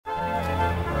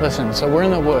Listen, so we're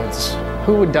in the woods.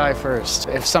 Who would die first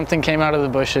if something came out of the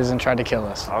bushes and tried to kill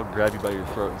us? I'll grab you by your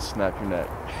throat and snap your neck.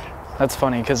 That's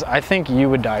funny, because I think you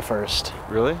would die first.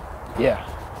 Really? Yeah.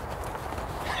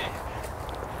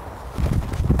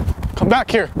 Come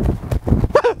back here.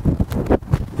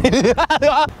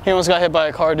 He almost got hit by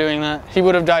a car doing that. He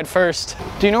would have died first.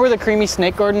 Do you know where the creamy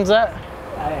snake garden's at?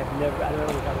 I have never, I don't know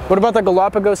what you're talking about. What about the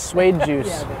Galapagos suede juice?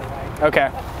 Yeah,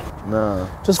 Okay. No.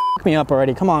 Just f me up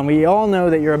already. Come on, we all know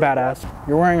that you're a badass.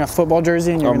 You're wearing a football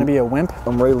jersey and you're gonna be a wimp.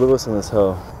 I'm Ray Lewis in this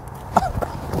hell.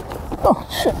 Oh,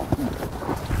 shit.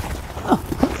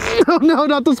 Oh, no,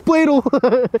 not the spladle.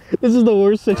 This is the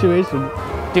worst situation.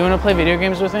 Do you wanna play video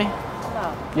games with me?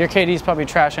 No. Your KD's probably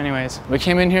trash anyways. We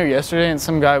came in here yesterday and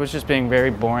some guy was just being very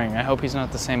boring. I hope he's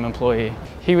not the same employee.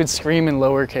 He would scream in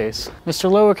lowercase. Mr.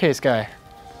 Lowercase guy,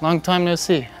 long time no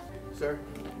see. Sir,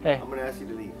 hey. I'm gonna ask you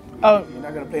to leave. Oh. You're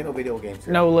not gonna play no video games,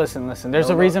 sir. No, listen. There's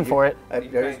a reason for it.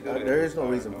 There is no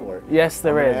reason for it. Yes,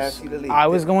 there is. Ask you to leave. I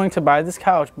was going to buy this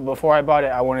couch, but before I bought it,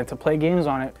 I wanted to play games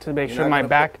on it to make sure my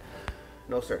back...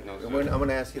 No, sir. No, sir. I'm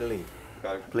gonna ask you to leave.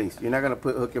 Please. You're not gonna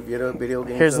hook up your video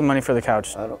games. Here's the money for the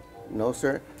couch. No,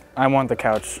 sir. I want the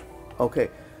couch.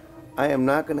 Okay. I am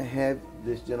not gonna have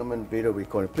this gentleman video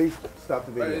recording. Please stop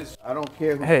the video. I don't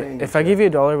care who's Hey, paying if you, I give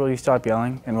you $1, will you stop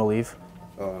yelling and we'll leave?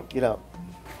 get out.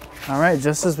 All right,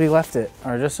 just as we left it,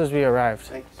 or just as we arrived.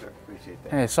 Thank you, sir. Appreciate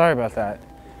that. Hey, sorry about that.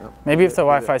 No. Maybe if the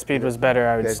Wi-Fi speed was better,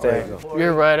 I would stay. There you go.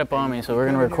 You're right up on me, so we're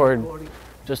gonna record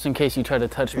just in case you try to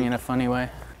touch me in a funny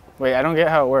way. Wait, I don't get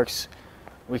how it works.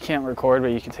 We can't record, but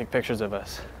you can take pictures of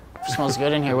us. It smells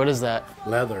good in here. What is that?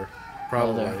 Leather,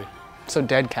 probably. Leather. So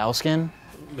dead cow skin?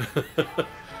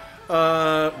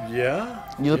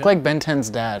 Yeah. You look like Ben 10's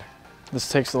dad. This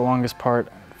takes the longest part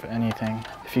for anything.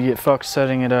 If you get fucked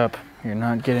setting it up, you're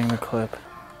not getting the clip.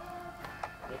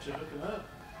 What you looking up?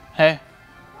 Hey.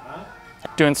 Huh?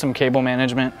 Doing some cable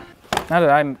management. Now that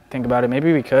I think about it,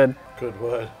 maybe we could. Could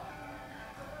what?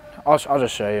 I'll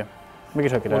just show you. We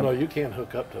could hook it Well, up. no, you can't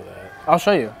hook up to that. I'll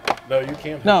show you. No, you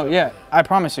can't. Hook No, up yeah, to that. I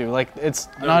promise you. Like, it's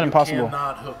No, not you impossible.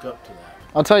 cannot hook up to that.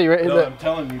 I'll tell you, right? No, I'm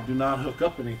telling you, do not hook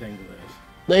up anything to this.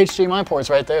 The HDMI port's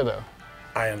right there, though.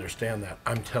 I understand that.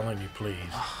 I'm telling you, please.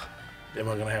 Am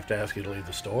I going to have to ask you to leave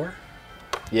the store?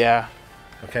 Yeah.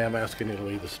 Okay, I'm asking you to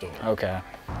leave the store. Okay.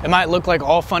 It might look like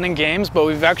all fun and games, but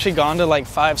we've actually gone to like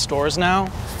 5 stores now,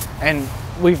 and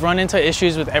we've run into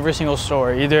issues with every single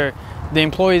store. Either the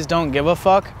employees don't give a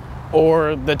fuck,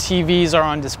 or the TVs are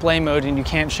on display mode and you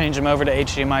can't change them over to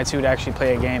HDMI 2 to actually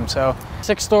play a game. So,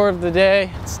 6th store of the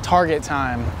day, it's Target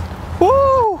time.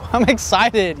 Woo! I'm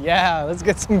excited. Yeah, let's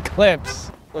get some clips.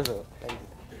 What's up?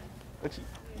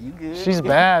 You good? She's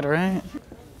bad, right?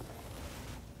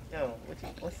 Yo, what's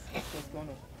going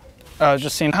on? I was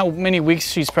just seeing how many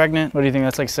weeks she's pregnant. What do you think?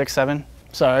 That's like 6, 7?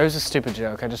 Sorry, it was a stupid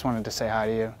joke. I just wanted to say hi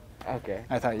to you. Okay.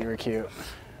 I thought you were cute.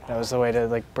 That was the way to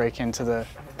like break into the...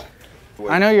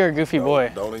 I know you're a goofy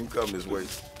boy. Don't even come this way.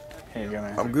 Here you go,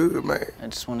 man. I'm good, man. I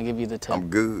just want to give you the tip. I'm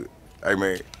good. Hey,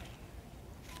 man.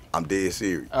 I'm dead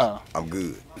serious. Oh. I'm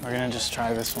good. We're gonna just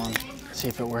try this one. See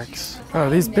if it works. Oh,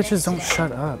 these bitches don't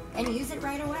shut up. And use it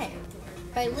right away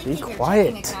by linking your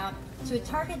quiet. checking account to a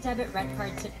Target debit red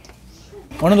card to...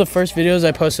 One of the first videos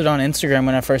I posted on Instagram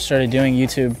when I first started doing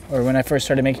YouTube, or when I first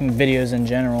started making videos in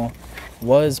general,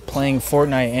 was playing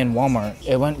Fortnite in Walmart.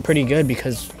 It went pretty good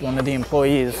because one of the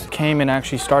employees came and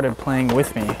actually started playing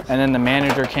with me. And then the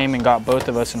manager came and got both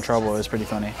of us in trouble. It was pretty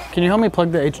funny. Can you help me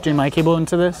plug the HDMI cable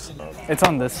into this? It's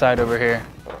on this side over here.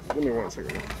 Give me 1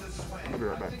 second. I'll be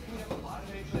right back.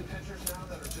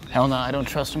 Hell no, I don't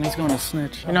trust him. He's going to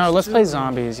snitch. You know, let's play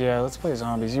zombies. Yeah, let's play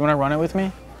zombies. You want to run it with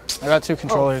me? I got 2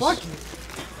 controllers. Oh, fuck you.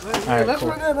 All right, Let's cool.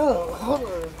 run that up. Hold on.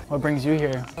 What brings you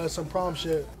here? Some prom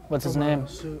shit. What's his name?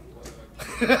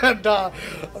 Nah,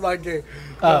 I'm not gay.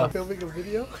 Filming a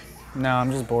video? No,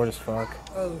 I'm just bored as fuck.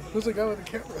 Oh, who's the guy with the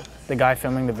camera? The guy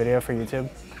filming the video for YouTube.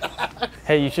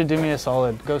 Hey, you should do me a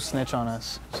solid. Go snitch on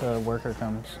us so a worker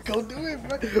comes. Go do it,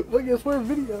 bro. Look, it's for a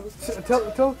video.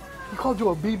 Tell he called you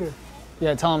a beaner.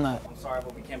 Yeah, tell him that. I'm sorry,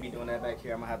 but we can't be doing that back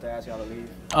here. I'm gonna have to ask y'all to leave.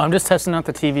 Oh, I'm just testing out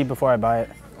the TV before I buy it.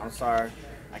 I'm sorry.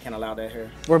 I can't allow that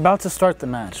here. We're about to start the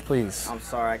match, please. I'm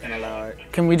sorry, I can't allow it.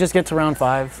 Can we just get to round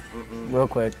 5 real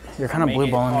quick? You're kind of Make blue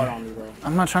it balling hard me. on me, bro.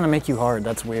 I'm not trying to make you hard.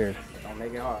 That's weird. Don't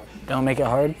make it hard. Don't make it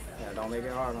hard? Yeah, don't make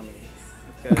it hard on me.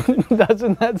 Because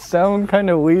Doesn't that sound kind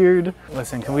of weird?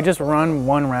 Listen, can we just run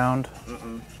 1 round?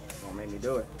 don't make me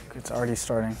do it. It's already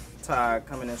starting. Todd,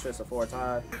 coming in straight support,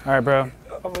 Todd. All right, bro.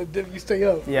 I'm gonna dip you stay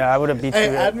up. Yeah, I would have beat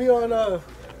Hey, you. add me on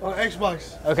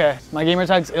Xbox. Okay, my gamer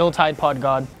tag's Ill Tide Pod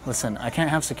God. Listen, I can't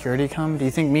have security come. Do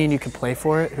you think me and you could play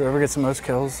for it? Whoever gets the most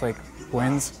kills, like,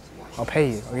 wins? I'll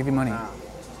pay you. I'll give you money.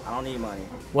 I don't need money.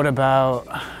 What about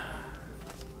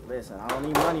Listen, I don't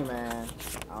need money, man.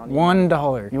 I don't need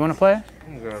 $1? You want to play?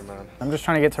 I'm good, man. I'm just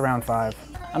trying to get to round 5.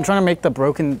 I'm trying to make the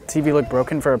broken TV look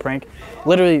broken for a prank.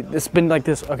 Literally, it's been like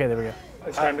this. Okay, there we go.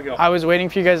 It's time to go. I was waiting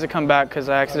for you guys to come back because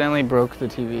I accidentally broke the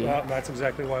TV. That's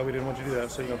exactly why we didn't want you to do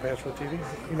that, so you're going to pay us for the TV.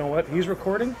 You know what? He's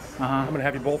recording. I'm going to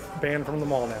have you both banned from the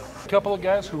mall now. A couple of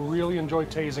guys who really enjoy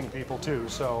tasing people, too,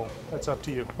 so that's up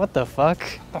to you. What the fuck?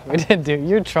 We didn't do.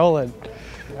 You're trolling.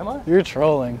 Am I? You're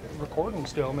trolling. Recording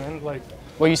still, man. Like,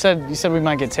 Well, you said we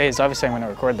might get tased. Obviously, I'm going to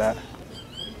record that.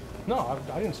 no,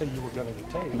 I didn't say you were going to get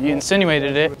tased. You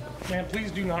insinuated it. Man, please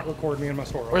do not record me in my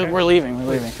store, okay? We're leaving.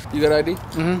 We're leaving. You got ID?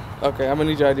 Mm-hmm. Okay, I'm gonna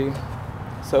need your ID.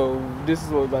 So this is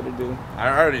what we're about to do. I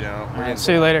already know. All right,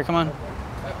 see you later. Come on.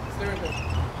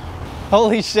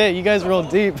 Holy shit, you guys rolled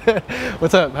deep.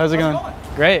 What's up? How's it going?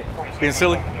 Great. Being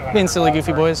silly. Being silly,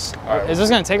 goofy boys. Is this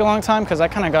gonna take a long time? Cause I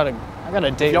kind of got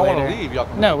a date Y'all later. want to leave? Y'all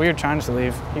can No, we were trying to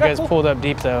leave. You guys pulled up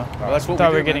deep though. that's what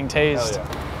Thought we we were do, getting man. tased. Hell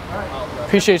yeah.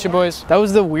 Appreciate you, boys. That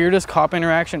was the weirdest cop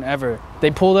interaction ever.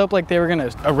 They pulled up like they were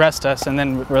gonna arrest us, and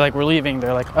then we're like, we're leaving.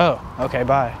 They're like, oh, okay,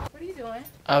 bye. What are you doing?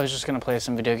 I was just gonna play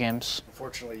some video games.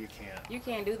 Unfortunately, you can't. You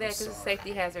can't do that because it's a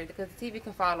safety hazard because the TV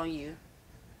can fall on you.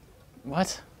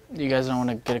 What? You guys don't want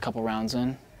to get a couple rounds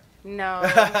in? No.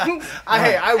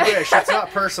 Hey, I wish. It's not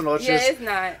personal. It's yeah, just it's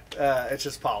not. it's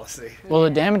just policy. Well, the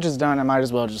damage is done. I might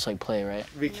as well just like play, right?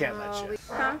 We can't let you.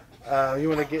 Huh? You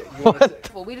want to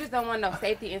get? Well, we just don't want no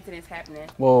safety incidents happening.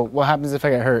 Well, what happens if I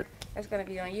get hurt? That's gonna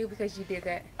be on you because you did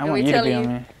that. I And want we you to telling be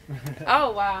on me.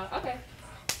 Oh wow. Okay.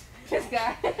 This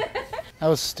guy. That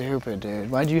was stupid, dude.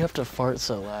 Why'd you have to fart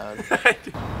so loud?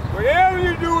 Whatever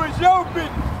you do is your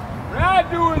business. What I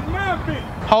do is my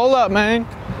business. Hold up, man.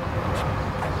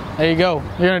 There you go.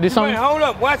 You're gonna do something? Wait, hold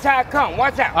up. Watch how I come.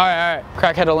 Watch out. All right.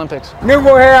 Crackhead Olympics. Nigga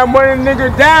gonna have one of them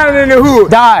niggas down in the hood.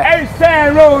 Die. Hey,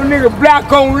 Sand Road, nigga,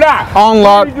 block on lock. On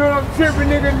lock. You doing them tripping,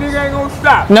 nigga ain't gonna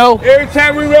stop. No. Every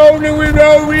time we roll, nigga, we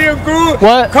roll real good.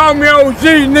 What? Call me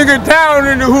OG, nigga, down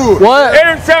in the hood. What?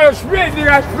 Every time I spit, nigga,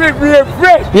 I spit real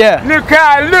fresh. Yeah. Look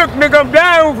how I look, nigga, I'm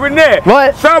down for that.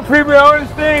 What? Some people don't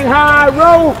understand how I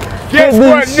roll. Guess Holy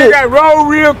what, shit. nigga, I roll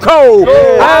real cold.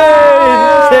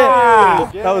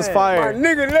 That was fire. My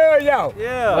nigga love y'all.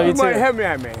 Yeah. Love You you might too. help me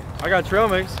out, man. I got trail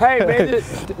mix. Hey, man,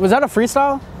 just Was that a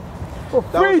freestyle?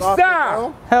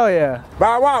 freestyle. Hell yeah.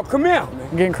 Bow wow, come here.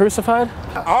 You getting crucified?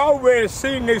 I already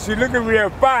seen niggas, she looking real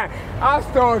fine. I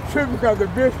started tripping because the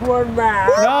bitch wasn't mine.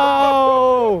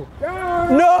 No. No.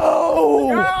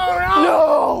 No.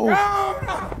 No.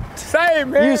 Say,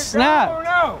 man. You snapped.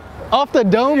 No. Off the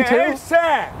dome Yeah, too?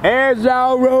 A-side. As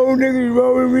y'all roll, niggas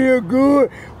rolling real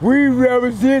good. We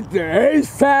represent the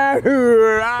A-side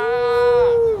hood.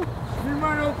 You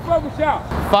might not fuck with y'all.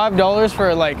 $5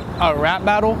 for like a rap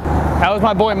battle? That was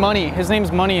my boy Money. His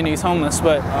name's Money and he's homeless,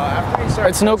 but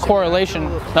it's no correlation.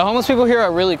 The homeless people here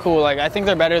are really cool. Like, I think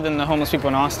they're better than the homeless people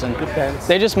in Austin. Depends.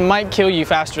 They just might kill you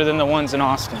faster than the ones in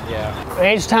Austin. Yeah.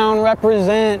 H-Town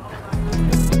represent.